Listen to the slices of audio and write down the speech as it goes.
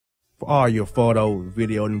all your photo,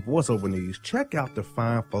 video, and voiceover needs, check out the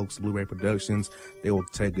fine folks at Blueberry Productions. They will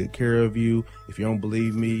take good care of you. If you don't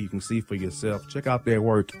believe me, you can see for yourself. Check out their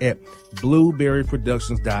work at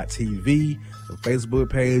blueberryproductions.tv, the Facebook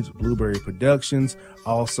page, Blueberry Productions,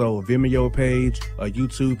 also a Vimeo page, a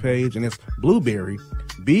YouTube page, and it's Blueberry,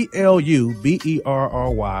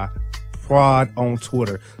 BLUBERRY, Prod on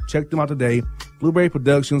Twitter. Check them out today. Blueberry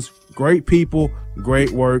Productions, great people,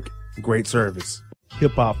 great work, great service.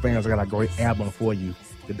 Hip-hop fans, I got a great album for you.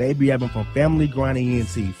 The debut album from Family Grind ENT,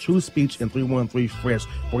 TrueSpeech and 313 Fresh.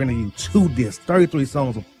 We're going to give you 2 discs, 33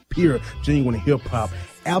 songs of pure, genuine hip-hop.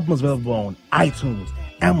 Album is available on iTunes,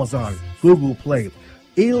 Amazon, Google Play,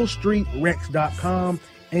 illstreetrex.com,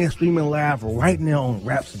 and streaming live right now on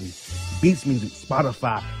Rhapsody, Beats Music,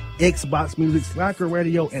 Spotify, Xbox Music, Spreaker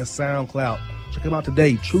Radio, and SoundCloud. Check them out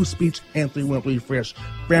today. TrueSpeech and 313 Fresh.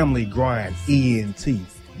 Family Grind ENT.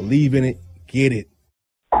 Believe in it. Get it.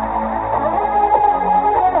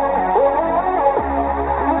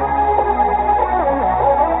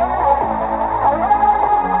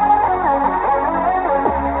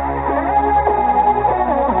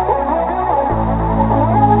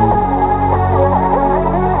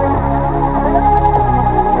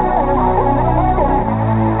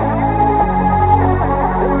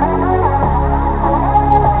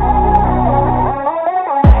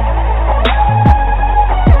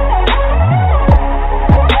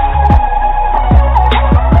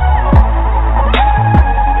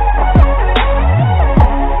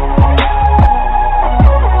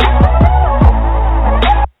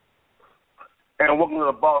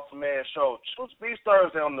 Bossman Show. TrueSpeech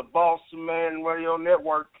Thursday on the Bossman Radio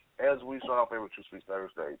Network. As we start off every TrueSpeech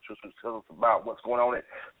Thursday, TrueSpeech tells us about what's going on at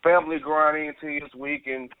Family Grind ENT this week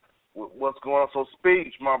and what's going on. So,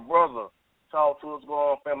 Speech, my brother, talk to us, going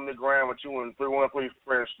on Family Grind with you and 313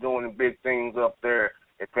 Fresh doing big things up there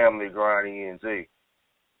at Family Grind ENT.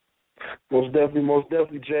 Most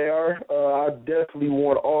definitely, JR. I definitely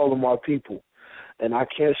want all of my people. And I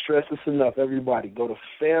can't stress this enough, everybody. Go to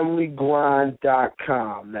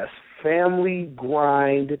familygrind.com. That's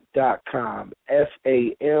familygrind.com.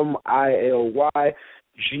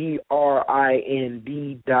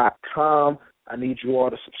 familygrind.com. I need you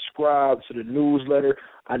all to subscribe to the newsletter.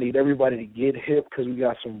 I need everybody to get hip because we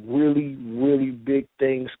got some really, really big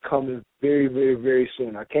things coming very, very, very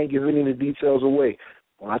soon. I can't give any of the details away.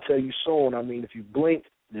 When I tell you soon, I mean if you blink,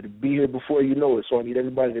 it'll be here before you know it. So I need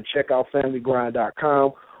everybody to check out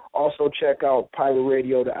familygrind.com. Also check out Pirate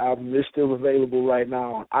Radio. The album is still available right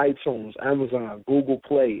now on iTunes, Amazon, Google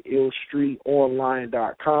Play,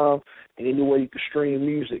 illstreetonline.com, and anywhere you can stream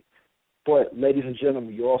music. But, ladies and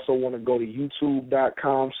gentlemen, you also want to go to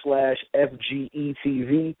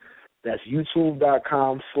youtube.com/FGETV. That's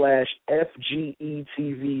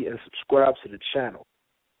youtube.com/FGETV and subscribe to the channel.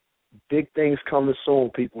 Big things coming soon,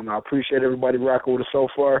 people, and I appreciate everybody rocking with us so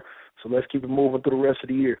far. So let's keep it moving through the rest of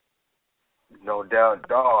the year. No doubt,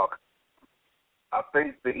 dog. I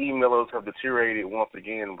think the emailers have deteriorated once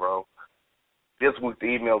again, bro. This week the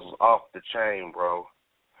emails was off the chain, bro.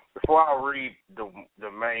 Before I read the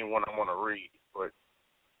main one I want to read, but,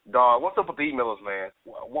 dog, what's up with the emailers, man?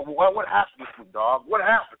 What happened this week, dog? What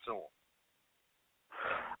happened to them?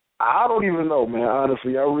 I don't even know, man,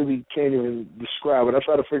 honestly. I really can't even describe it. I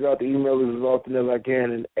try to figure out the emailers as often as I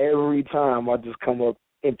can, and every time I just come up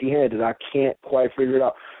empty-handed. I can't quite figure it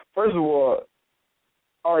out. First of all,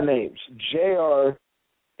 our names, JR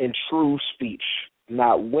and TrueSpeech.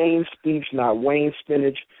 Not Wayne Speech, not Wayne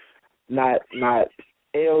Spinach, not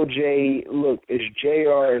LJ. Look, it's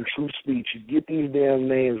JR and TrueSpeech. You get these damn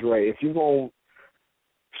names right. If you're going to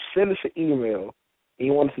send us an email and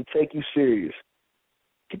you want us to take you serious,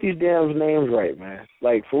 get these damn names right, man.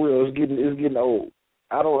 Like, for real, it's getting old.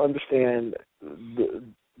 I don't understand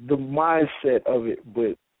the mindset of it,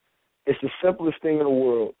 but it's the simplest thing in the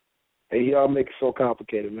world. And y'all make it so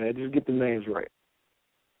complicated, man. Just get the names right.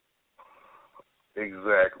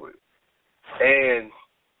 Exactly. And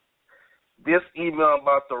this email I'm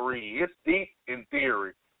about to read, it's deep in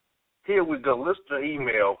theory. Here we go. Listen to the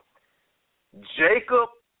email. Jacob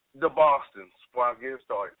the Boston. Before I get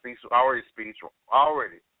started,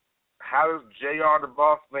 already. How does JR the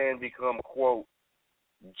Boss Man become, quote,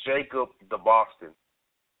 Jacob the Boston?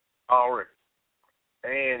 Already.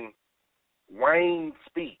 And Wayne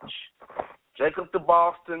Speech. Jacob the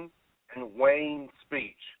Boston and Wayne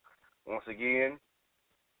Speech. Once again,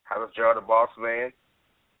 how does JR the Boss Man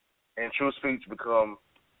and TrueSpeech become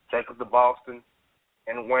Jacob the Boston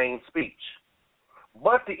and Wayne Speech?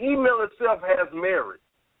 But the email itself has merit.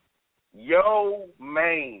 Yo,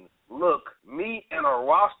 Maine, look, me and a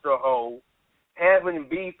roster hoe having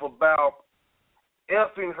beef about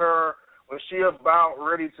effing her when she about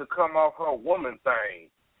ready to come off her woman thing.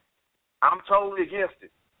 I'm totally against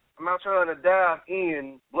it. I'm not trying to dive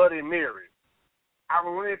in Bloody Mary. I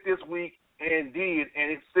read it this week and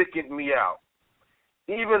it sickened me out.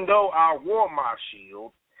 Even though I wore my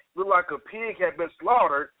shield, it looked like a pig had been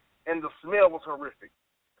slaughtered, and the smell was horrific.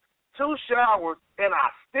 2 showers, and I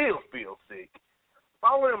still feel sick.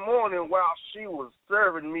 Following morning, while she was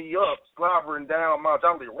serving me up, slobbering down my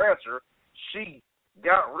Jolly Rancher, she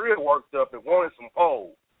got real worked up and wanted some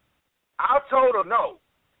pole. I told her no,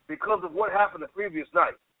 because of what happened the previous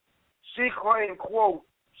night. She claimed, quote,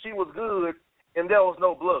 she was good and there was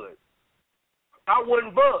no blood. I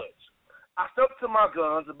wouldn't budge. I stuck to my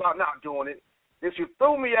guns about not doing it. Then she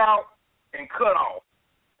threw me out and cut off.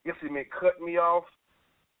 Guess he meant cut me off.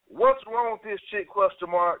 What's wrong with this chick, question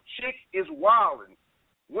mark? Chick is wildin'.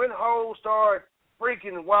 When hoes start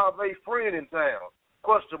freaking while they friend in town,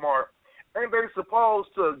 question mark. Ain't they supposed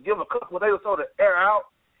to give a couple of days or so to air out?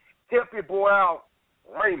 Help your boy out,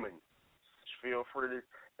 Raymond. Feel free to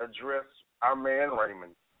address our man,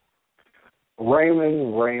 Raymond.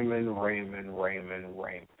 Raymond.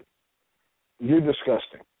 You're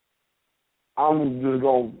disgusting. I'm just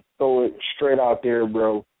going to throw it straight out there,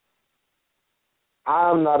 bro.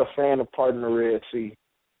 I'm not a fan of parting the Red Sea.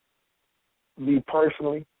 Me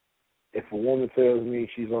personally, if a woman tells me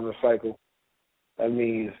she's on a cycle, that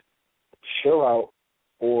means chill out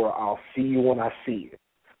or I'll see you when I see you.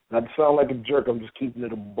 Not to sound like a jerk, I'm just keeping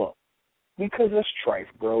it a buck. Because that's trife,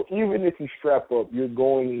 bro. Even if you strap up, you're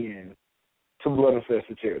going in to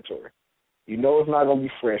blood-infested territory. You know it's not going to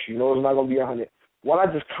be fresh. You know it's not going to be 100. Why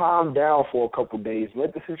not just calm down for a couple of days,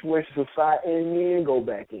 let the situation subside, and then go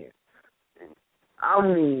back in? I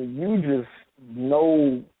mean, you just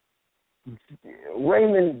know,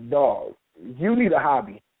 Raymond, dog, you need a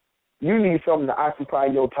hobby. You need something to occupy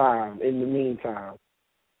your time in the meantime.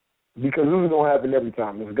 Because this is going to happen every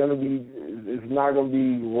time. It's not going to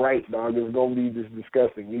be right, dog. It's going to be just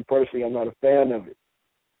disgusting. Me personally, I'm not a fan of it.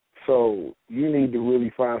 So you need to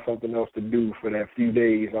really find something else to do for that few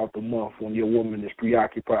days out the month when your woman is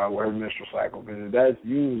preoccupied with her menstrual cycle. Because that's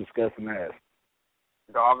you disgusting ass.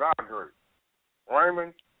 Dog, I agree.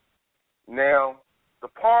 Raymond, now, the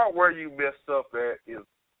part where you messed up at is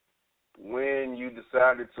when you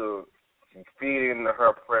decided to feed into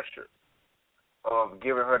her pressure of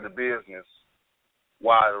giving her the business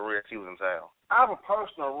while the Red Sea was in town. I have a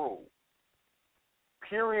personal rule.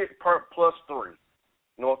 Period plus 3.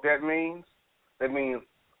 You know what that means? That means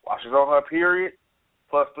while she's on her period,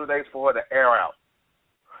 plus 3 days for her to air out.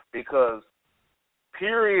 Because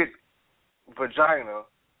period vagina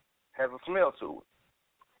has a smell to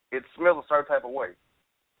it. It smells a certain type of way.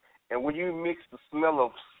 And when you mix the smell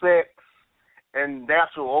of sex and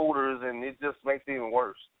natural odors, and it just makes it even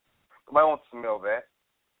worse. Nobody wants to smell that.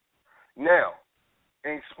 Now,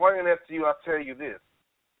 in explaining that to you, I'll tell you this.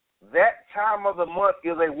 That time of the month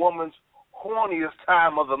is a woman's horniest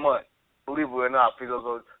time of the month, believe it or not, for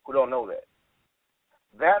those who don't know that.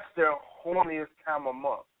 That's their horniest time of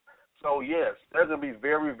month. So, yes, they're going to be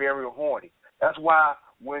very, very horny. That's why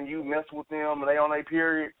when you mess with them and they on their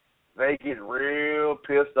period, they get real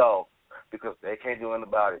pissed off because they can't do anything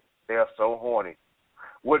about it. They are so horny,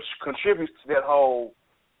 which contributes to that whole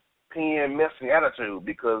peeing, messing attitude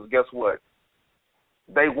because guess what?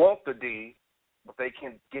 They want the D, but they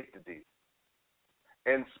can't get the D.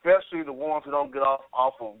 And especially the ones who don't get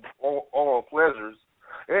off of oral pleasures,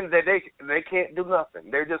 and they can't do nothing.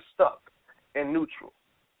 They're just stuck in neutral.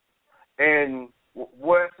 And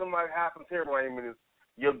what somebody happens here, Raymond, is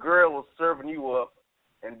your girl was serving you up,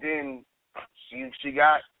 and then she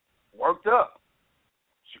got worked up.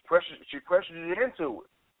 She pressured you into it.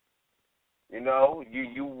 You know,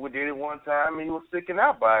 you did it one time and you were sicking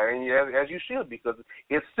out by it, and as you should, because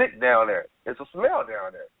it's sick down there. It's a smell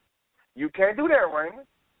down there. You can't do that, Raymond.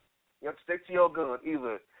 You have to stick to your gun.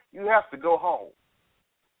 Either you have to go home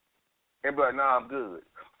and be like, nah, I'm good.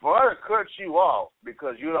 For her to cut you off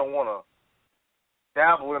because you don't want to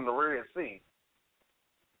dabble in the Red Sea,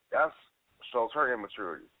 that shows her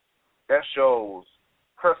immaturity. That shows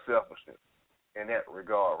her selfishness in that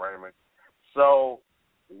regard, Raymond. So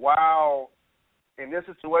while in this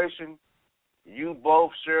situation, you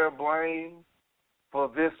both share blame for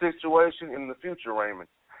this situation in the future, Raymond,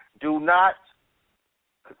 do not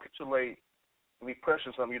capitulate and be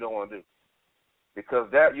pressured something you don't want to do. Because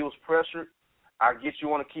that you was pressured, I get you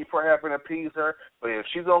want to keep her happy and appease her, but if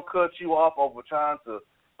she's going to cut you off over trying to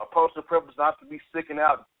approach the purpose not to be sticking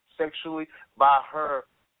out sexually by her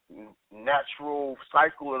natural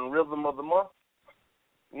cycle and rhythm of the month,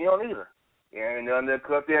 you don't need her. And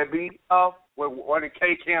cut that beat off. What the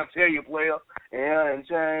K can't tell you, player. And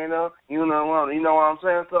China, you know what I'm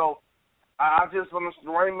saying? So I just want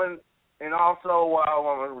to, Raymond, and also while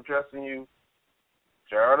I'm addressing you,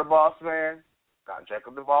 Jared the Bossman, got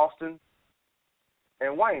Jacob the Boston,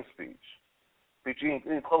 and Wayne's speech.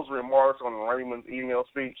 Any closing remarks on Raymond's email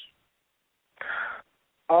speech?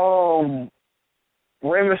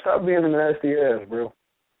 Raymond, stop being a nasty ass, bro.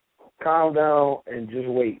 Calm down and just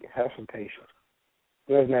wait. Have some patience.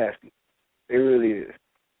 That's nasty. It really is.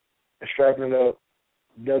 And strapping it up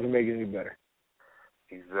doesn't make it any better.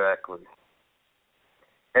 Exactly.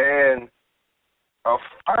 And a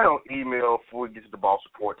final email before we get to the Boss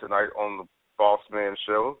Report tonight on the Bossman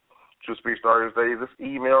Show, TrueSpeech Thursday, this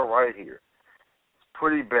email right here. It's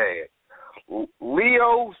pretty bad.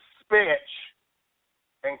 Leo Spetch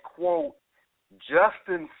and, quote,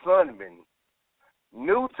 Justin Sunman,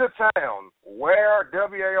 new to town, where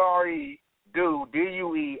W-A-R-E,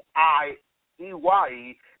 D-U-E-I-E-Y-E,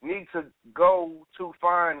 need to go to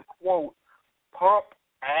find, quote, pump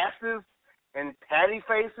asses and patty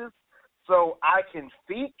faces so I can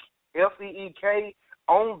feek, F-E-E-K,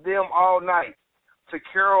 on them all night. To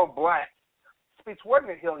Carol Black. Speech, what in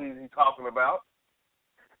the hell is he talking about?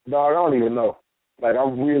 No, I don't even know. Like, I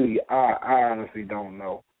honestly don't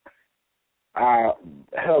know. Hell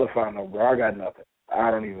if I know, bro. I got nothing. I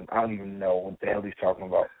don't even know what the hell he's talking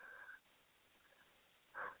about.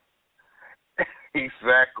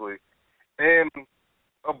 Exactly. And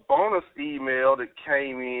a bonus email that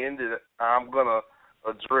came in that I'm gonna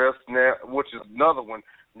address now, which is another one.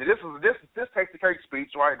 Now, this takes the cake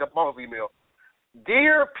speech, right? The bonus email.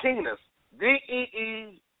 Dear Penis,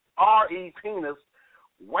 D-E-E-R-E penis,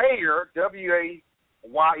 where W-A-Y-E-R-U,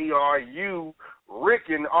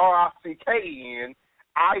 Ricken, R-I-C-K-N,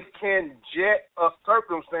 I can jet a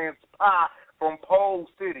circumstance pie from Pole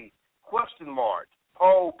City, question mark,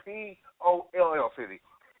 Pole, P-O-L-L City.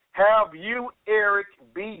 Have you, Eric,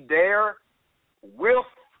 be there? With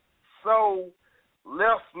so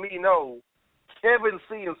left me know, Kevin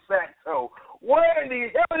C. and Sacto. What in the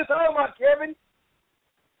hell are you talking about, Kevin?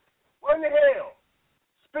 What in the hell?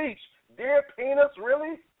 Speech, dear penis,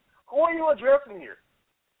 really? Who are you addressing here?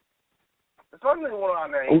 It's only one of our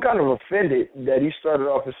names. I'm kind of offended that he started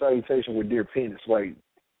off his salutation with dear penis. Like,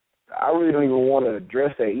 I really don't even want to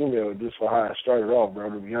address that email just for how I started off, bro,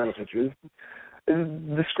 to be honest with you.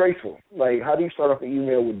 It's disgraceful. Like, how do you start off an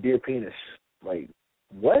email with dear penis? Like,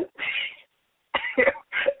 what?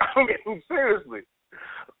 I mean, seriously.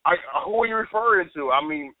 Who are you referring to? I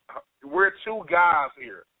mean, we're two guys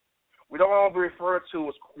here. We don't want to be referred to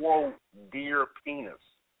as, quote, dear penis.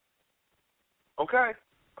 Okay?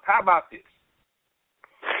 How about this?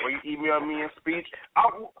 Will you email me in speech?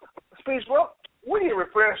 Speech, well, we need to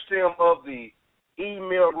refresh them of the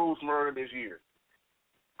email rules murder this year.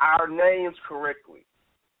 Our names correctly.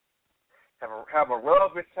 Have a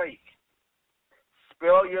relevant take.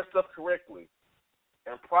 Spell your stuff correctly.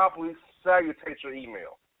 And properly salutate your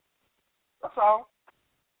email. That's all.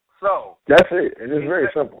 So. That's it. It is very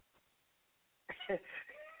simple.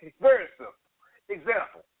 Very simple.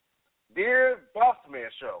 Example. Dear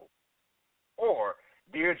Bossman Show. Or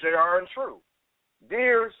Dear JR and True.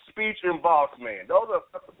 Dear Speech and Bossman. Those are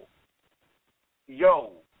acceptable.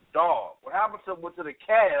 Yo, dog. What happened to the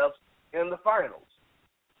Cavs in the finals?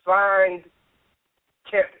 Signed,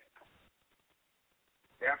 Kevin.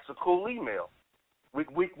 That's a cool email. We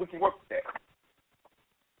can work with that.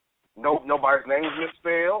 Nobody's name is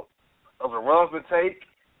misspelled. Of a relevant take,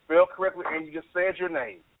 spelled correctly, and you just said your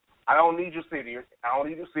name. I don't need your city.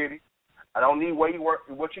 I don't need where you work,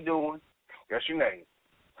 what you're doing. That's your name.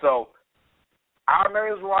 So, our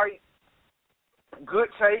name's right. Good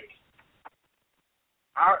take.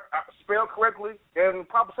 Our spelled correctly and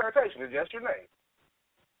proper salutation. That's your name.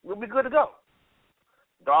 We'll be good to go.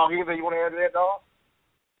 Dog, anything you want to add to that, dog?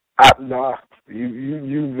 Nah,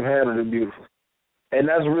 you handled it beautiful. And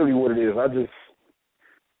that's really what it is.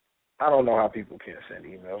 I don't know how people can't send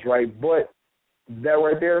emails, right? But that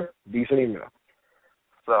right there, decent email.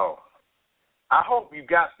 So, I hope you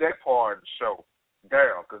got that part of the show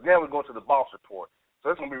down, because now we're going to the boss report.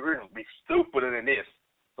 So it's going to be really be stupider than this.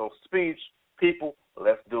 So, speech, people,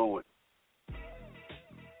 let's do it.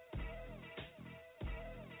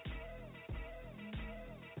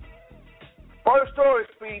 First story,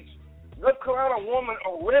 speech. North Carolina woman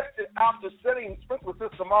arrested after setting sprinkler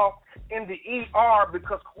system off in the ER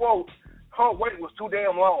because, quote, her wait was too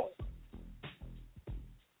damn long.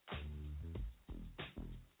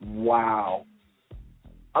 Wow.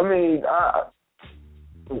 I mean,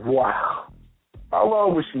 wow. How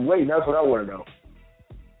long was she waiting? That's what I want to know.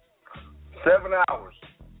 7 hours.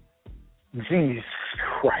 Jesus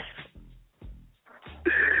Christ.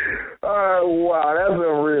 Wow, that's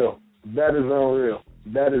unreal. That is unreal.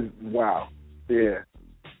 That is, wow. Yeah.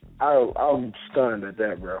 I'm stunned at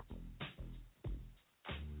that, bro.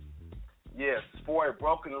 Yes, for a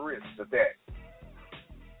broken wrist at that.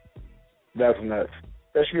 That's nuts.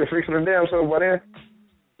 That should get fixing the damn self by then.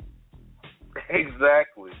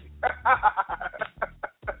 Exactly.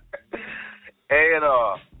 And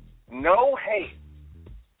no hate.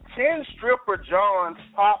 10 stripper Johns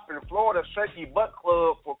pop in Florida Shaky Butt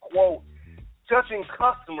Club for, quote, touching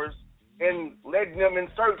customers and letting them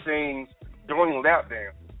insert things during lap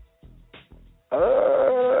dance.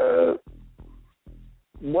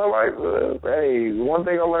 Well, hey, one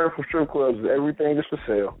thing I learned from strip clubs is everything is for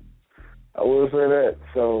sale. I will say that.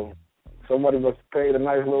 So somebody must have paid a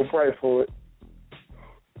nice little price for it.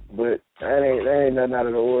 But that ain't nothing out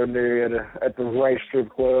of the ordinary at the right strip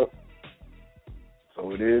club.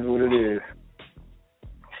 So it is what it is.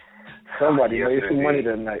 Somebody made some money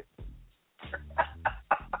that night.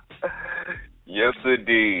 Yes,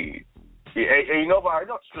 indeed. Yeah, and you know,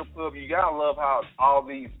 strip club, you gotta love how all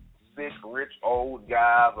these sick, rich, old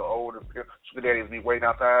guys or older sugar daddies be waiting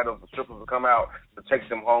outside of the strippers to come out to take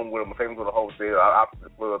them home with them, take them to the hotel, out to the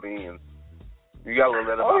club ends. You gotta love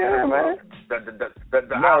that about man. The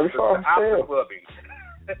after clubbing.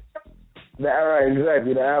 Right,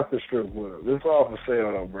 exactly, the after strip club. It's all for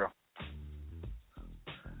sale though, bro.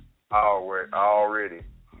 Already.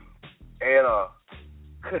 And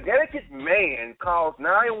Connecticut man calls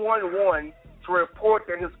 911 to report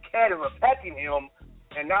that his cat is attacking him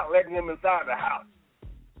and not letting him inside the house.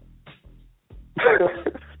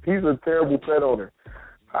 He's a terrible pet owner.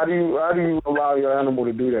 How do you allow your animal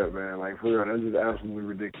to do that, man? Like, for real, that's just absolutely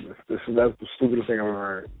ridiculous. That's the stupidest thing I've ever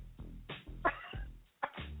heard.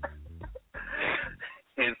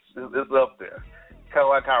 It's up there. Kind of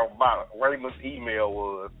like how Raymond's email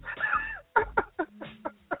was.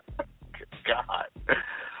 God.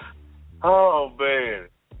 Oh, man.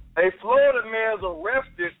 A Florida man is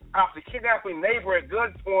arrested after kidnapping neighbor at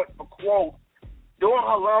gunpoint for, quote, doing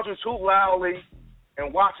her laundry too loudly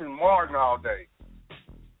and watching Martin all day.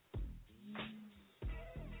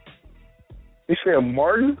 You said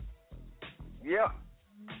Martin? Yeah.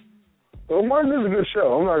 Well, Martin is a good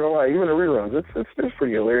show. I'm not gonna lie. Even the reruns, it's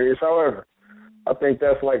pretty hilarious. However, I think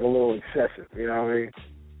that's like a little excessive. You know what I mean?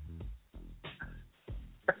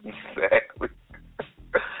 Exactly.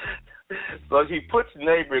 So he puts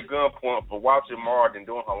neighbor at gunpoint for watching Martin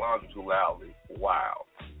doing her laundry too loudly. Wow.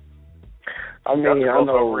 I mean, I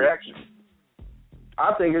know. Reaction.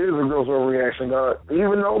 I think it is a girl's overreaction, dog.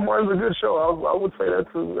 Even though Martin's a good show, I would say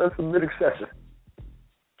that's a bit excessive.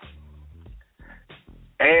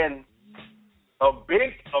 And a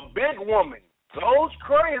big woman goes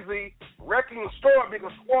crazy wrecking the store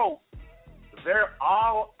because, quote, they're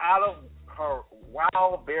all out of her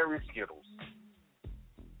wild berry Skittles.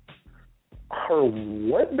 Her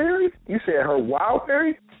what berry? You said her wild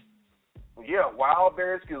berry? Yeah, wild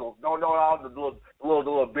berry Skittles. No, all the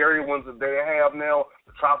little berry ones that they have now,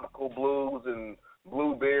 the tropical blues and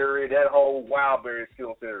blueberry, that whole wild berry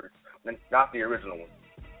Skittle series, not the original one.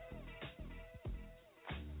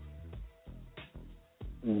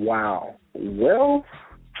 Wow. Well,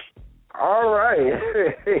 all right.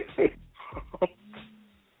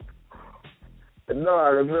 No,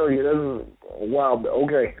 I can tell you, this is wild.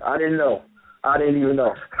 Okay, I didn't know. I didn't even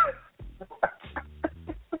know.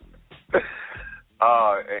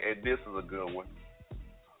 And this is a good one.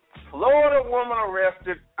 Florida woman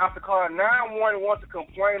arrested after calling 911 to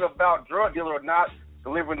complain about drug dealer not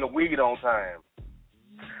delivering the weed on time.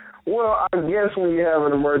 Well, I guess when you have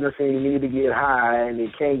an emergency and you need to get high and you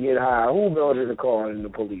can't get high, who better to call in the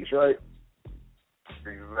police, right?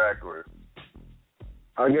 Exactly.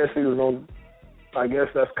 I guess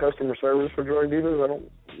that's customer service for drug dealers. I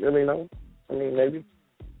don't really know. I mean, maybe.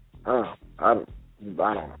 I don't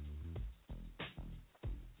know.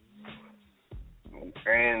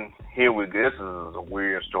 And here we go. This is a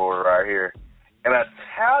weird story right here. An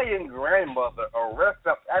Italian grandmother arrested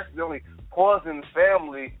after accidentally poisoning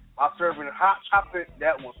family by serving hot chocolate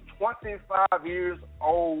that was 25 years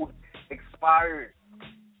old, expired.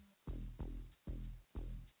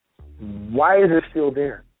 Why is it still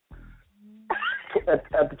there?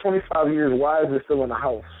 At the 25 years, why is it still in the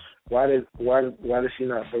house? Why did she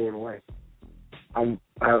not throw it away? I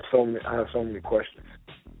have so many questions.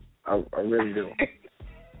 I really do.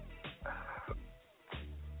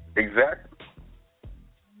 Exactly.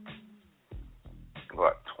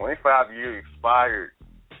 What, 25 years expired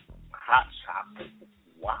hot chocolate?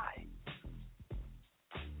 Why?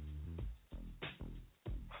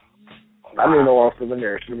 I didn't know I was still in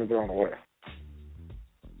there. It should have been thrown away.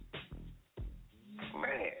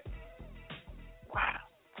 Man. Wow.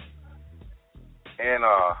 And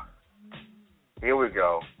here we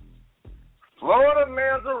go. Florida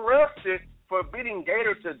man's arrested for beating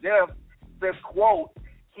gator to death. Says, quote,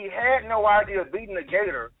 he had no idea beating a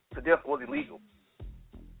gator to death was illegal.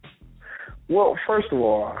 Well, first of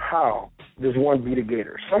all, how does one beat a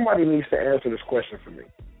gator? Somebody needs to answer this question for me.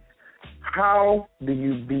 How do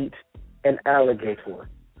you beat an alligator?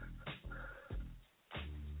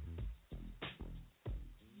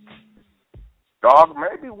 Dog,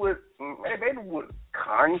 maybe with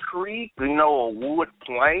concrete, a wood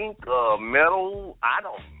plank, metal. I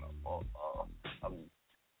don't know.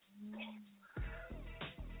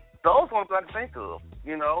 Those ones I think of,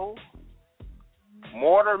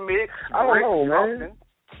 mortar mix. I don't know, man.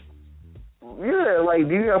 Yeah, like,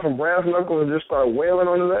 do you have some brass knuckles and just start wailing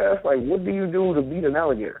on his ass? Like, what do you do to beat an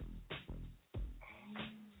alligator?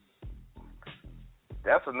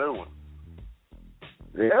 That's a new one.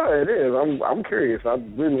 Yeah, it is. I'm curious. I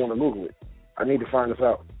really want to Google it. I need to find this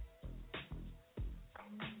out.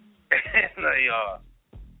 And a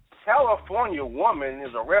California woman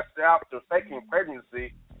is arrested after faking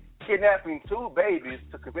pregnancy, kidnapping 2 babies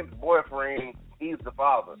to convince the boyfriend he's the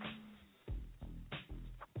father.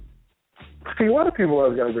 See, why do people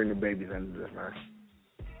always got to bring the babies into this, man?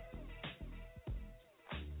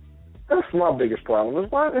 That's my biggest problem.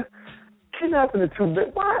 Is why kidnapping the 2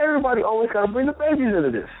 babies? Why everybody always got to bring the babies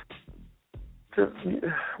into this?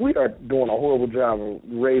 We are doing a horrible job of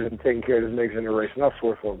raising and taking care of this next generation. I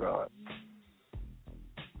swear for God.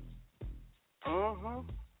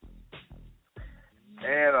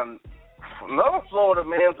 And another Florida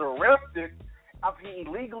man's arrested after he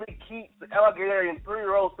illegally keeps the alligator in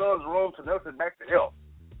 3-year-old son's room to nurse it back to health.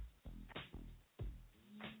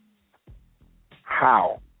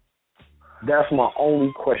 How? That's my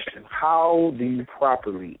only question. How do you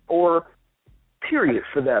properly, or period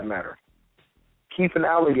for that matter, keep an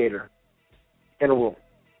alligator in a room,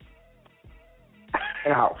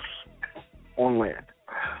 in a house, on land?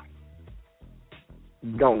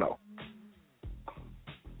 Don't know.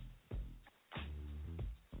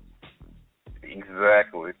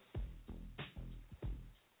 Exactly.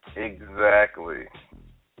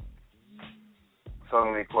 So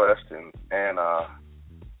many questions. And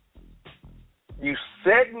you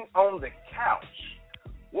sitting on the couch.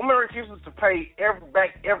 Woman refuses to pay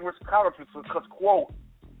back Everett's scholarship because, quote,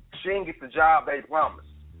 she didn't get the job they promised.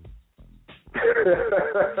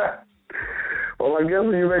 Well, I guess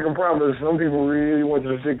when you make a promise, some people really want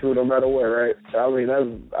you to stick to it no matter what, right? I mean,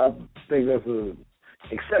 I think that's an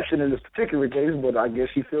exception in this particular case, but I guess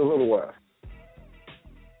she feels otherwise.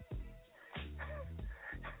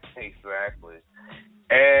 Exactly.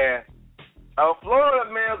 And a Florida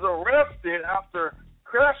man's arrested after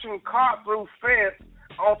crashing car through fence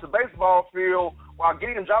onto baseball field while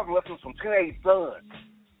getting driving lessons from teenage son.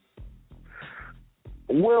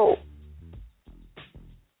 Well,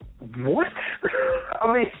 what?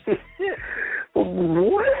 I mean,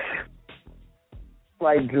 what?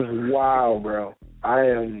 Like, just wow, bro.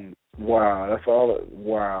 Wow. That's all.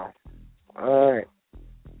 Wow. All right.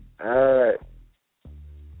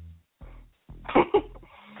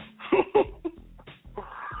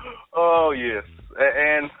 Oh, yes.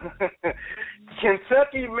 And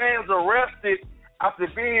Kentucky man's arrested after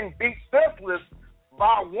being beat senseless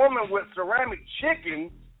by a woman with ceramic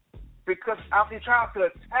chicken because after he tried to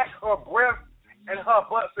attack her breast and her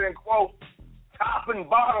butt, saying, quote, top and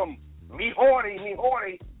bottom, me horny,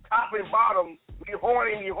 top and bottom, me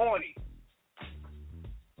horny.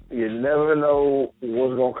 You never know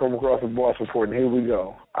what's going to come across the boss report, and here we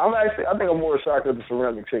go. I think I'm more shocked at the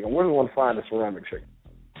ceramic chicken. Where does one find a ceramic chicken?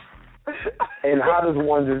 And how does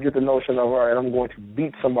one just get the notion of, all right, I'm going to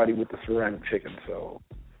beat somebody with the ceramic chicken? So,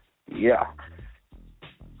 yeah.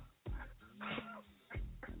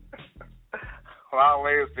 Well, I'll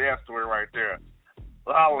lay us that story right there.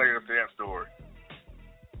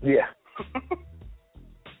 Yeah.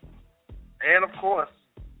 And, of course,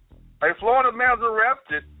 a Florida man's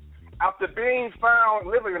arrested after being found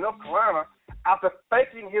living in North Carolina after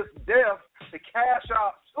faking his death to cash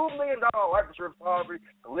out $2 million life insurance policy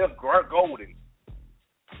to live golden.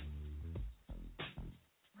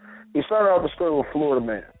 He started off the story with Florida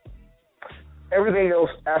man. Everything else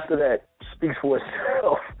after that speaks for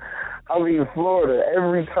itself. I mean, Florida,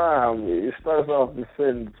 every time it starts off the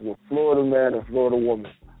sentence with Florida man and Florida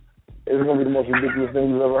woman. It's going to be the most ridiculous thing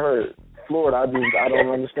you've ever heard. Florida, I don't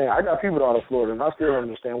understand. I got people out of Florida, and I still don't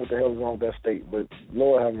understand what the hell is wrong with that state. But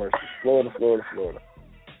Lord have mercy. Florida.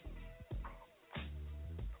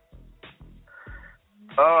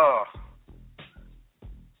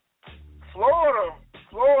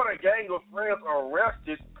 gang of friends are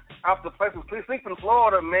arrested after placing sleeping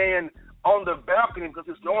Florida man on the balcony because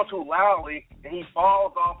he's snoring too loudly and he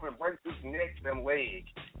falls off and breaks his neck and leg.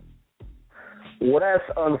 Well, that's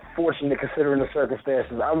unfortunate considering the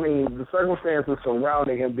circumstances. I mean, the circumstances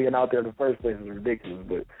surrounding him being out there in the first place is ridiculous,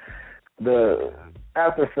 but the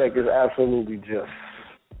after effect is absolutely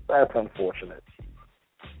that's unfortunate.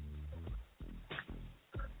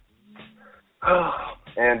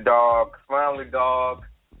 And finally, a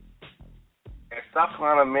South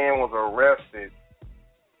Carolina man was arrested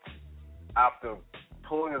after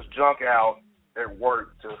pulling his junk out at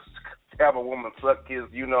work to have a woman suck his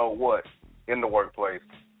you-know-what in the workplace.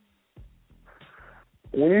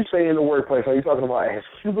 When you say in the workplace, are you talking about at his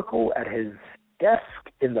cubicle, at his desk,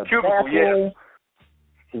 in the bathroom? Yes.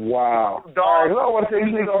 Wow. Dog, all right, you know what I want to say? You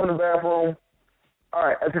niggas in the bathroom. All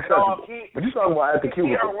right, that's acceptable. But you're talking about at the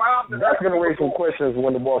cubicle. That's going to raise some questions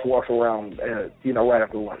when the boss walks around, right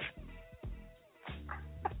after lunch.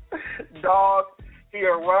 Dog, he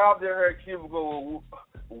arrived at her cubicle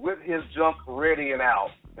with his junk ready and out,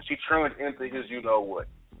 and she turned into his you-know-what.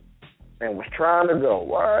 And was trying to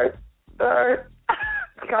go. All right.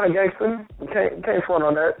 Kind of gangster. Can't front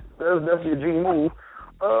on that. That's definitely a G move.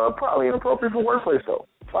 Probably inappropriate for workplace, though.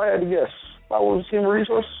 If I had to guess, if I was a human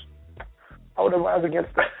resource, I would advise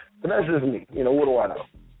against that. But that's just me. What do I know?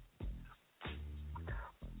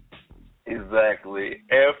 Exactly.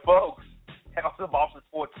 And, folks, have some Bossman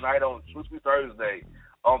Show tonight on TrueSpeech Thursday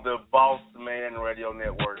on the Bossman Radio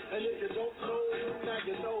Network. And if you don't know, now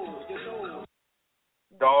you know.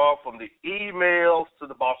 Dog, from the emails to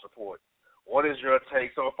the Boss Report, what is your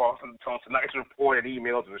take so far on tonight's report and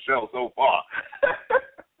emails to the show so far?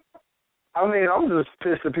 I mean, I'm just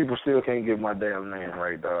pissed that people still can't get my damn name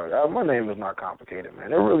right, dog. My name is not complicated,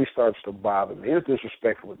 man. It really starts to bother me. It's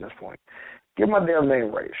disrespectful at this point. Get my damn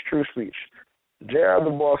name right. It's TrueSpeech. JR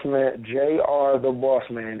the Bossman, JR the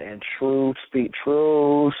Bossman, and TrueSpeech.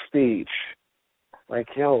 TrueSpeech. Like,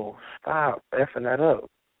 yo, stop effing that up.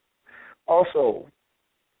 Also,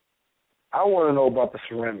 I want to know about the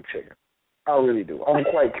ceramic chicken. I really do. I'm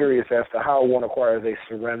quite curious as to how one acquires a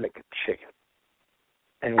ceramic chicken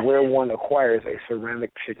and where one acquires a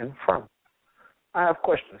ceramic chicken from. I have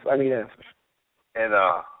questions. I need answers. And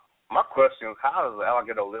my question is, how does an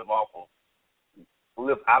alligator live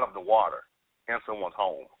out of the water in someone's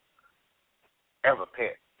home as a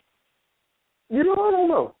pet? I don't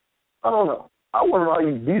know. I want to know how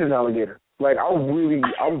you beat an alligator. Like,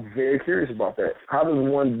 I'm very curious about that. How does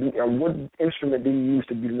one beat, what instrument do you use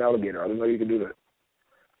to beat an alligator? I didn't know you could do that.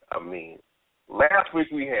 I mean, last week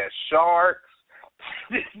we had sharks.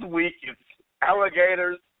 This week it's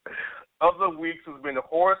alligators. Other weeks has been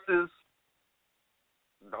horses.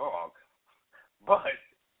 Dog. But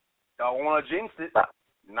don't want to jinx it.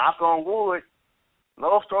 Knock on wood.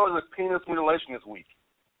 No stories of penis mutilation this week.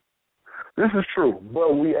 This is true, but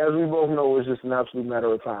as we both know, it's just an absolute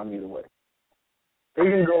matter of time either way. It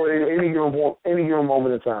can go at any given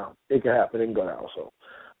moment in time. It can happen. It can go down. So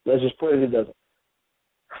let's just put it doesn't.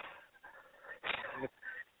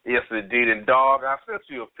 Yes, indeed. And, dog, I sent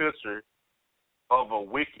you a picture of a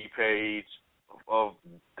wiki page of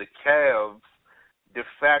the Cavs de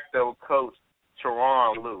facto coach,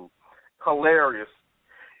 Tyronn Lue. Hilarious.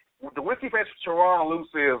 The wiki page for Tyronn Lue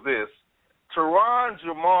says this: Tyronn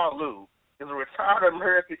Jamal Lue is a retired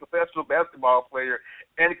American professional basketball player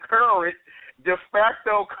and current de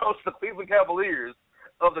facto coach of the Cleveland Cavaliers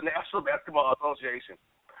of the National Basketball Association.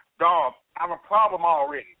 Dog, I have a problem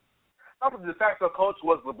already. I thought the de facto coach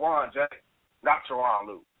was LeBron James, not Tyronn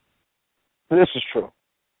Lue. This is true.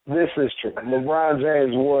 LeBron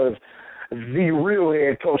James was the real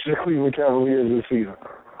head coach of the Cleveland Cavaliers this season.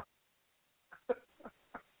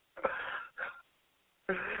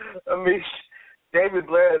 I mean, David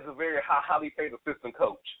Blair is a very highly paid assistant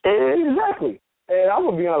coach. Exactly. And I'm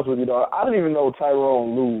going to be honest with you, dog. I didn't even know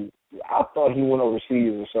Tyronn Lue. I thought he went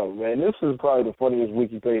overseas or something, man. This is probably the funniest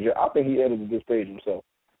wiki page. I think he edited this page himself,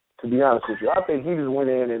 to be honest with you. I think he just went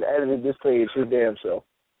in and edited this page his damn self.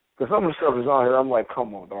 Because some of the stuff is on here, I'm like,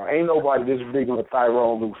 come on, dog. Ain't nobody this big of a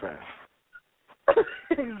Tyronn Lue fan.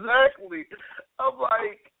 Exactly. I'm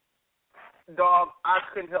like, dog, I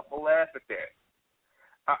couldn't help but laugh at that.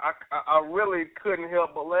 I really couldn't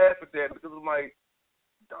help but laugh at that because I'm like,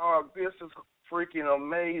 dog, this is freaking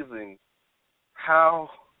amazing. How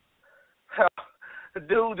the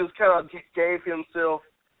dude just kind of gave himself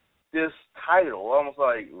this title. I was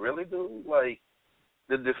like, really, dude? Like,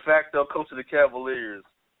 the de facto coach of the Cavaliers.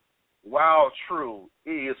 Wow, true.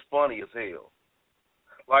 He is funny as hell.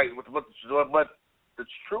 Like, but the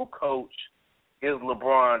true coach is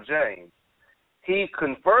LeBron James. He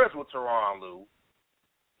confers with Tyronn Lue.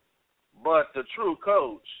 But the true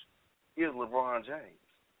coach is LeBron James.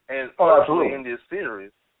 And absolutely. in this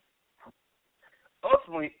series,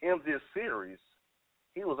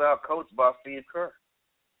 he was out-coached by Steve Kerr.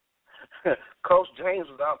 Coach James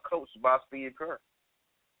was out-coached by Steve Kerr.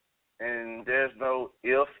 And there's no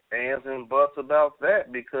ifs, ands, and buts about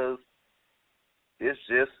that because it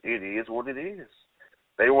is what it is.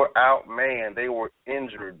 They were outmanned. They were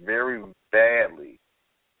injured very badly.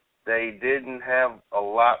 They didn't have a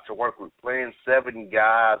lot to work with, playing 7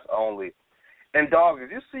 guys only. And, dog,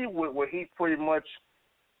 did you see where he pretty much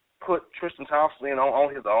put Tristan Thompson in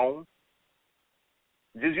on his own?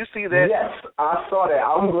 Did you see that? Yes, I saw that.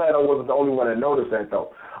 I'm glad I wasn't the only one that noticed that,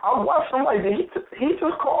 though. I watched him like, did he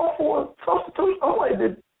just call for a substitution? I'm like,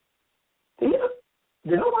 did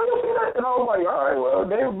nobody else see that? And I was like, all right, well,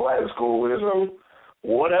 David Black's cool with it, so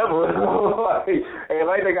whatever. And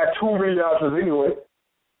like they got 2 million options anyway.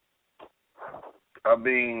 I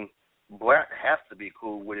mean, Black has to be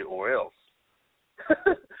cool with it or else.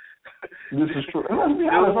 This is true. And let's be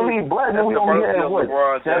honest, I mean, Black knew we only had,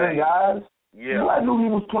 7 guys? Yeah. Black knew he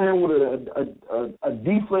was playing with a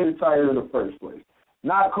deflated tire in the first place.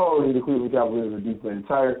 Not calling the Cleveland Cavaliers a deflated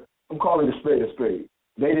tire. I'm calling it a spade.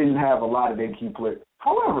 They didn't have a lot of their key players.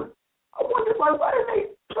 However, I wonder, why did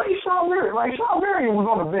they play Sean Marion? Like, Sean Marion was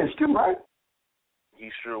on the bench too, right? He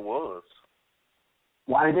sure was.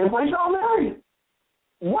 Why did they play Sean Marion?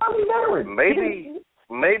 Why was Marion?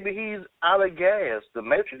 Maybe he's out of gas. The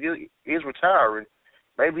Matrix is retiring.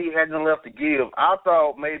 Maybe he had nothing left to give. I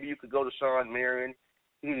thought maybe you could go to Sean Marion.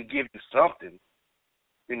 He could give you something.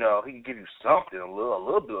 You know, he could give you something, a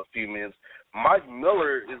little bit, a few minutes. Mike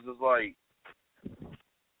Miller is just like,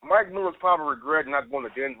 Mike Miller's probably regretting not going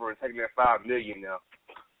to Denver and taking that $5 million now.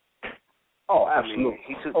 Oh, absolutely.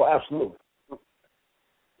 Absolutely.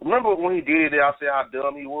 Remember when he did it, I said how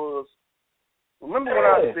dumb he was? Remember what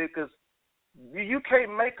I said? Because you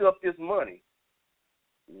can't make up this money.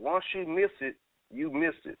 Once you miss it, you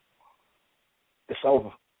miss it. It's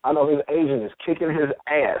over. I know his agent is kicking his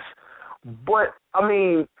ass. But, I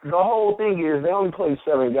mean, the whole thing is they only played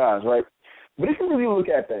 7 guys, right? But if you really look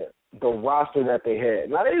at the roster that they had,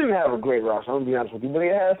 now they didn't have a great roster, I'm going to be honest with you, but they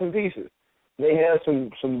had some pieces. They had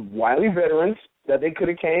some wily veterans that they could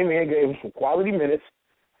have came in, gave them some quality minutes,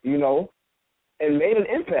 you know, and made an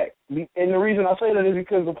impact. And the reason I say that is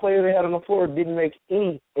because the players they had on the floor didn't make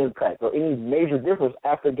any impact or any major difference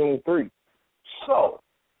after Game 3. So,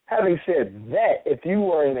 having said that, if you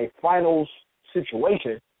were in a finals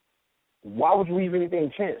situation, why would you leave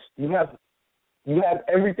anything chance? You have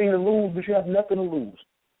everything to lose, but you have nothing to lose.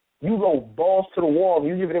 You go balls to the wall,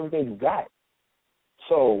 you give it everything you got.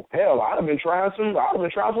 So, hell, I'd have been trying some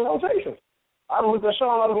rotations. I'd have looked at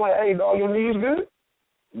Sean, I'd have been like, hey, dog, your knees good?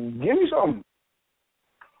 Give me something.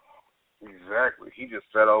 Exactly. He just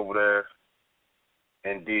sat over there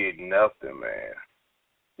and did nothing, man.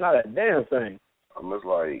 Not a damn thing. I'm just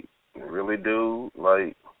like, really, dude?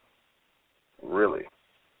 Like, really?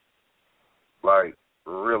 Like,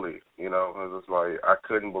 really? You know, it's just like, I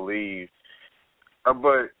couldn't believe.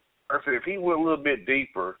 But I said, if he went a little bit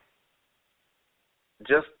deeper,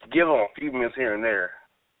 just give him a few minutes here and there.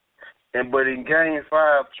 But in Game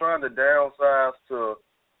 5, trying to downsize to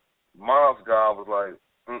Mozgov was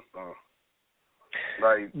like,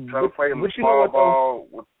 Like, trying to play him small ball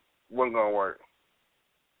wasn't going to work.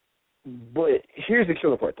 But here's the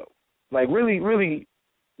killer part, though. Like, really, really,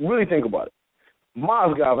 really think about it.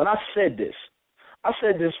 Mozgov, and I said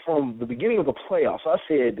this from the beginning of the playoffs. I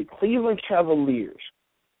said the Cleveland Cavaliers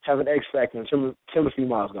have an X factor in Timothy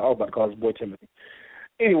Mozgov. I was about to call his boy Timothy.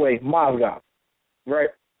 Anyway, Mozgov, right?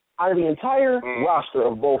 Out of the entire roster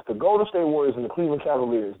of both the Golden State Warriors and the Cleveland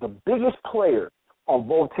Cavaliers, the biggest player on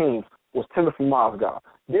both teams was Timothy Mozgov.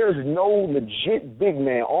 There's no legit big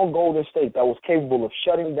man on Golden State that was capable of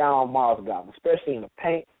shutting down Mozgov, especially in the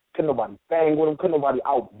paint. Couldn't nobody bang with him. Couldn't nobody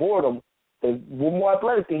outboard him. They were more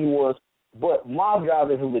athletic than he was. But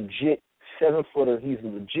Mozgov is a legit 7-footer. He's a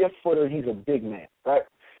legit footer. He's a big man, right?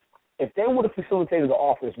 If they would have facilitated the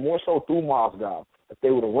offense more so through Mozgov, if they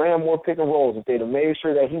would have ran more pick and rolls, if they'd have made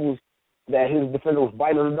sure that his defender was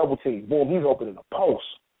biting the double team, boom, he's open in the post,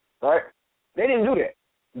 right? They didn't do that.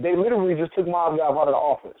 They literally just took Mozgov out of the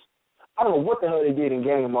offense. I don't know what the hell they did in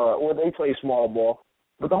game or they played small ball,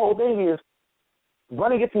 but the whole thing is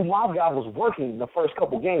running it through Mozgov was working the first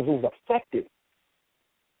couple games. It was effective.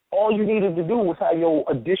 All you needed to do was have your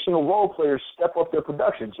additional role players step up their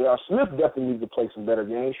production. J.R. Smith definitely needed to play some better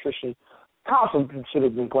games. Tristan Thompson should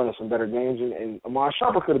have been playing some better games, and Amon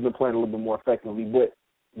Sharper could have been playing a little bit more effectively. But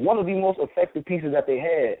one of the most effective pieces that they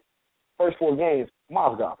had first 4 games,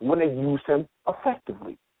 Mozgov, when they used him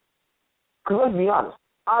effectively. Because let's be honest,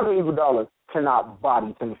 Andre Iguodala cannot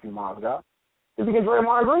body Timothy Mozgov. If you get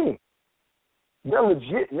Draymond Green, they're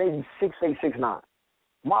legit maybe 6'8", 6'9".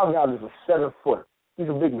 Mozgov is a 7-footer. He's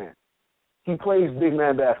a big man. He plays big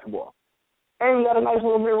man basketball. And he got a nice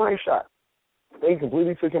little mid-range shot. They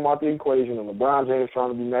completely took him out the equation, and LeBron James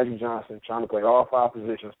trying to be Magic Johnson, trying to play all 5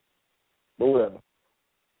 positions. But whatever.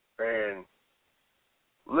 And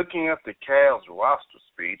looking at the Cavs roster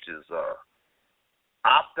speeches,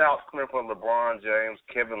 opt-outs coming from LeBron James,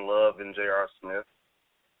 Kevin Love, and J.R. Smith.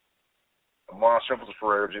 Bossman Show is a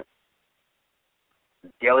free agent.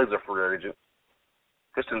 Gelly's a free agent.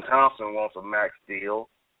 Christian Thompson wants a max deal,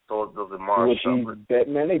 so does Amari Shumpert.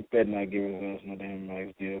 Man, they bet not giving us no damn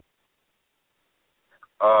max deal.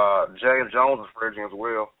 James Jones is a free agent as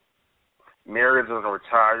well. Marion is going to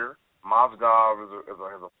retire. Mozgov is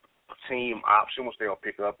a team option, which they'll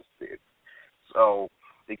pick up instead. So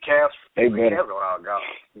the Cavs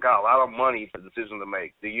got a lot of money for the decision to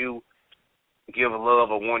make. Do you give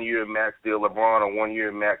Love a 1-year max deal, LeBron a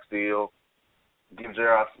 1-year max deal, give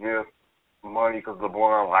J.R. Smith money because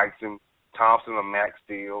LeBron likes him, Thompson a max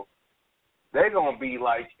deal? They're going to be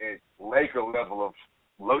like at Laker level of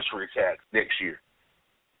luxury tax next year,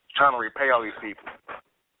 trying to repay all these people.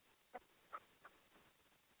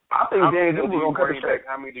 I think Dan Gilbert going to cut the check.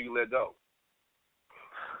 How many do you let go?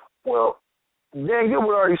 Well, Dan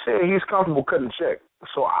Gilbert already said he's comfortable cutting the check.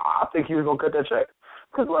 So I think he was going to cut that check.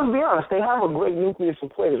 Because let's be honest, they have a great nucleus of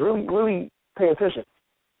players. Really, really pay attention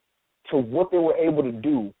to what they were able to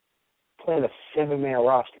do playing a 7-man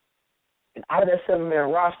roster. And out of that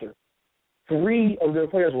 7-man roster, 3 of their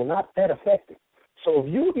players were not that effective. So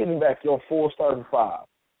if you're getting back your full starting 5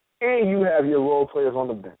 and you have your role players on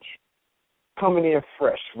the bench coming in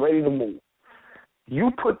fresh, ready to move,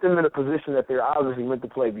 you put them in a position that they're obviously meant to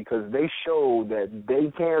play because they show that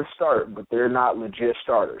they can start, but they're not legit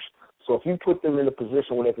starters. So if you put them in a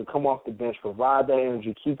position where they can come off the bench, provide that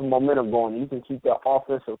energy, keep the momentum going, you can keep that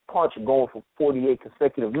offensive punch going for 48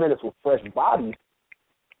 consecutive minutes with fresh bodies,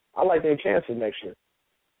 I like their chances next year.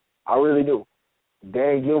 I really do.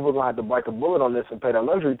 Dan Gilbert going to have to bite the bullet on this and pay that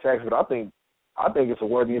luxury tax, but I think it's a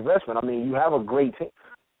worthy investment. I mean, you have a great team.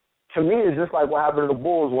 To me, it's just like what happened to the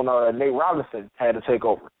Bulls when Nate Robinson had to take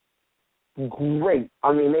over. Great.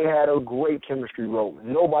 I mean, they had a great chemistry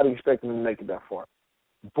rolling. Nobody expected them to make it that far.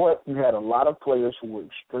 But you had a lot of players who were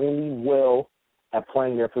extremely well at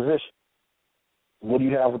playing their position. What do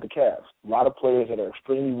you have with the Cavs? A lot of players that are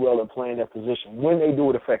extremely well at playing their position when they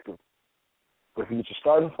do it effectively. But if you get your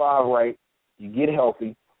starting 5 right, you get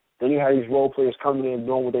healthy, then you have these role players coming in and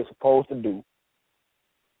doing what they're supposed to do,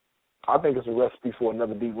 I think it's a recipe for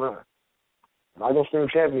another deep run. I'm not going to scream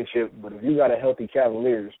championship, but if you got a healthy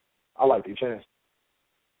Cavaliers, I like their chance.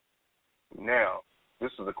 Now,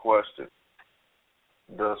 this is a question.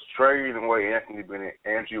 Does trading away Anthony Bennett,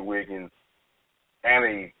 Andrew Wiggins, and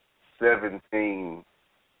a 16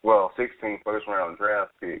 first-round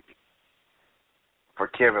draft pick for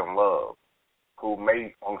Kevin Love, who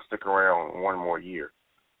may only stick around 1 more year,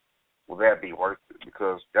 will that be worth it?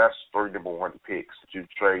 Because that's 3 number 1 picks that you're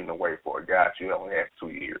trading away for a guy that you only had 2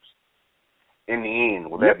 years. In the end,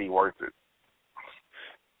 will that be worth it?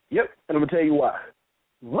 Yep, and I'm going to tell you why.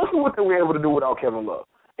 Look at what they were able to do without Kevin Love.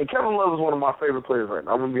 And Kevin Love is one of my favorite players right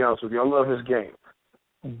now. I'm going to be honest with you. I love his game.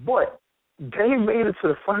 But they made it to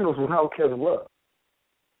the finals without Kevin Love.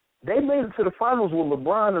 They made it to the finals with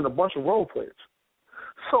LeBron and a bunch of role players.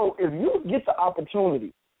 So if you get the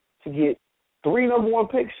opportunity to get 3 number 1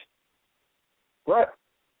 picks, right,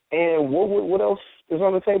 and what else is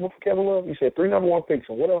on the table for Kevin Love? You said 3 number 1 picks,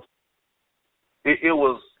 and what else? It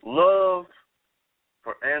was Love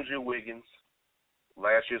for Andrew Wiggins,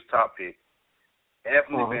 last year's top pick,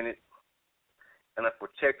 Anthony Bennett, and a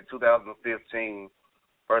protected 2015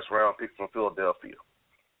 first-round pick from Philadelphia.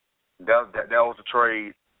 That was the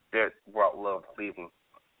trade that brought Love to Cleveland.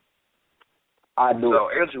 I do. So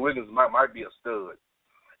Andrew Wiggins might be a stud.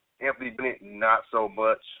 Anthony Bennett, not so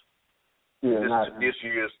much. Yeah, this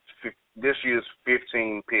year's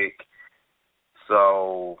 15 pick.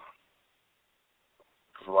 So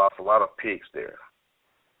there's a lot of picks there.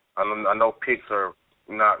 I know picks are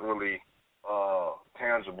not really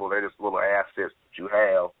tangible. They're just little assets that you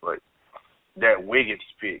have. But that Wiggins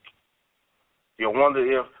pick, you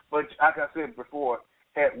wonder if. But like I said before,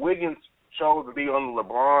 had Wiggins chose to be on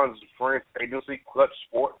LeBron's friend agency, Clutch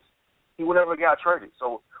Sports, he would never got traded.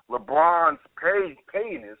 So LeBron's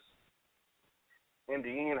payiness in the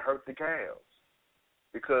end hurt the Cavs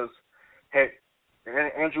because had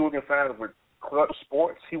Andrew Wiggins signed with Clutch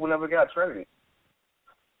Sports, he would never got traded.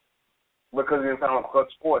 Because he didn't sign with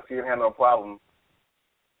Clutch Sports, he didn't have no problem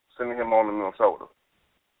sending him on to Minnesota.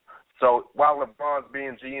 So while LeBron's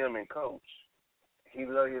being GM and coach, he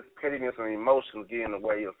let his pettiness and emotions get in the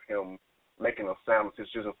way of him making a sound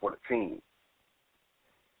decision for the team.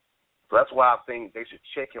 So that's why I think they should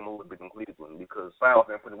check him a little bit in Cleveland, because South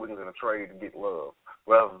and putting Wiggins in a trade to get love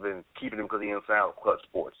rather than keeping him because he's inside of Clutch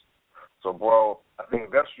Sports. So, bro, I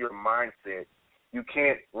think that's your mindset. You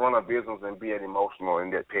can't run a business and be that emotional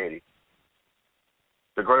and that petty.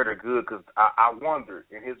 The greater good, because I wondered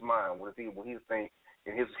in his mind what he think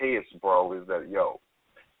in his head, bro, is that, yo,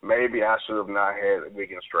 maybe I should have not had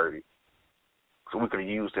Wiggins traded, so we could have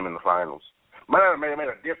used him in the finals. Might not have made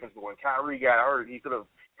a difference, but when Kyrie got hurt, he could have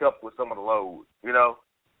helped with some of the load, you know?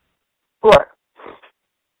 Right.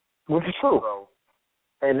 Which is true. So,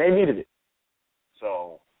 and they needed it.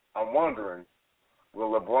 So I'm wondering,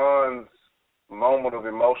 will LeBron's moment of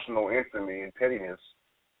emotional infamy and pettiness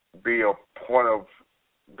be a point of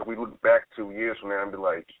that we look back 2 years from now and be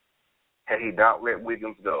like, had he not let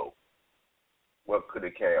Wiggins go, what could the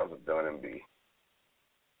Cavs have done and be?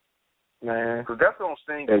 Man. Because that's the only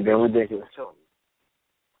thing. That's been ridiculous.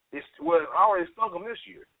 It's already stunk them this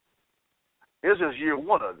year. It's just year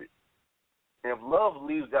one of it. And if Love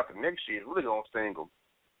leaves after next year, it's really going to sting them.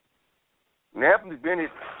 Anthony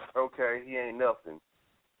Bennett, okay, he ain't nothing.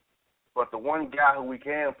 But the one guy who we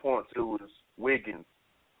can point to is Wiggins.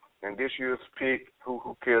 And this year's pick,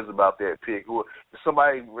 who cares about that pick? If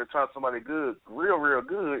somebody returns somebody good, real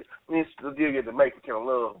good, I mean, still get to make Kevin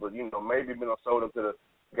Love, but, you know, maybe Minnesota could have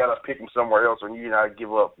got to pick him somewhere else and you not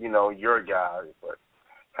give up, you know, your guy. But,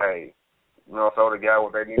 hey, Minnesota got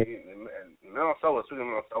what they need. And Minnesota, speaking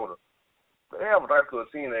of Minnesota, they have a nice good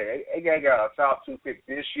team. They got a top 2 pick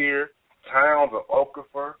this year. Towns of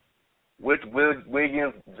Okafor,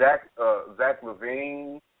 Wiggins, Zach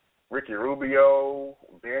LaVine, Ricky Rubio,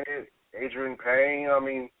 Bennett, Adrian Payne. I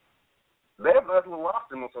mean, they have a nice little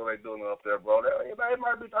roster, so they're doing up there, bro. It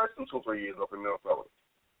might be 2 or 3 years up in Minnesota.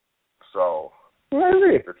 So,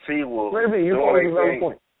 maybe the team will maybe you do a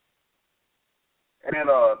point. And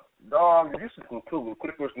dog, did you see some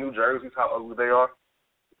Clippers, New Jerseys, how ugly they are?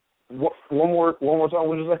 One more time,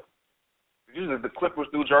 what did you say? Did you see the Clippers,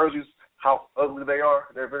 New Jerseys, how ugly they are?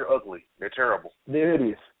 They're very ugly. They're terrible. They're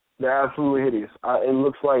hideous. They're absolutely hideous. It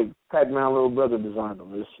looks like Pac-Man little brother designed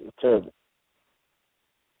them. It's terrible.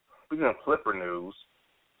 Speaking of Clipper news,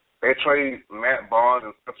 they traded Matt Barnes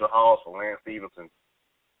and Spencer Hawes for Lance Stevenson.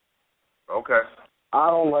 Okay. I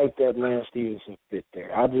don't like that Lance Stevenson fit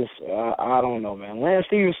there. I don't know, man. Lance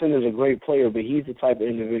Stevenson is a great player, but he's the type of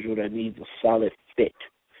individual that needs a solid fit.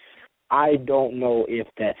 I don't know if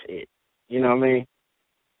that's it. You know what I mean?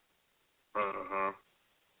 Mm-hmm.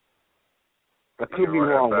 I could be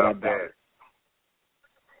wrong, but I doubt it.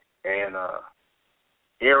 And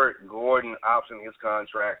Eric Gordon optioned his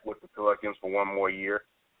contract with the Pelicans for 1 more year.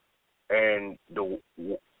 And the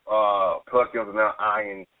Pelicans are now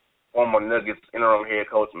eyeing former Nuggets interim head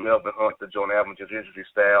coach Melvin Hunt to join Avalanche's injury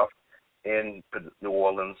staff in New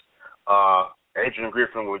Orleans. Adrian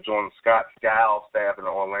Griffin will join Scott Skiles' staff in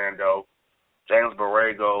Orlando. James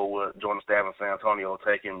Borrego will join the staff in San Antonio,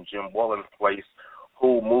 taking Jim Boylan's place,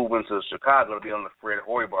 who moving to Chicago to be on the Fred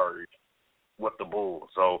Hoiberg with the Bulls.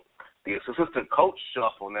 So the assistant coach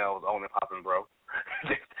shuffle now is on and popping, bro.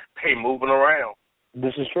 They moving around.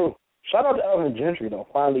 This is true. Shout out to Alvin Gentry, though,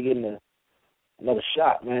 finally getting another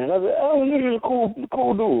shot, man. Alvin Gentry's a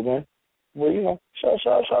cool dude, man. Well, you know,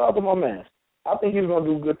 shout out to my man. I think he's going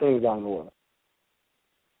to do good things down the road.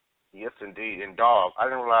 Yes, indeed. And, dog, I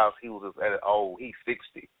didn't realize he was as old. He's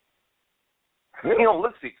 60. He don't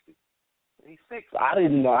look 60. He's 60. I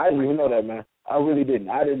didn't even know that, man. I really didn't.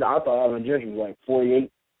 I thought Alvin Gentry was like 48,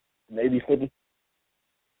 maybe 50.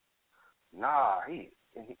 Nah, he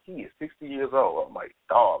is 60 years old. I'm like,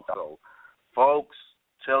 dog. So, folks,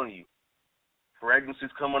 telling you, free agency's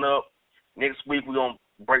coming up. Next week, we're going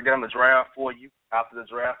to break down the draft for you. After the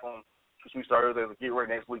draft on TrueSpeech Thursday, get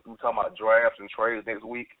ready next week. We're talking about drafts and trades next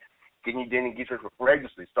week. Get ready for free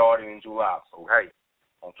agency starting in July. So, hey,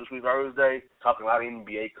 on TrueSpeech Thursday, talking about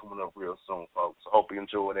NBA coming up real soon, folks. So, hope you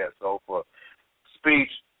enjoy that. So, for Speech,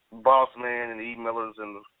 Bossman, and the emailers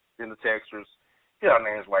and the texters, get our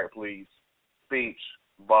names right, please. Speech,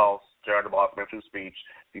 Boss, Jared the Bossman, TrueSpeech.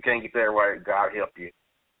 If you can't get that right, God help you.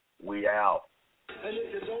 We out. And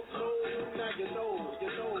if you don't know, now you know.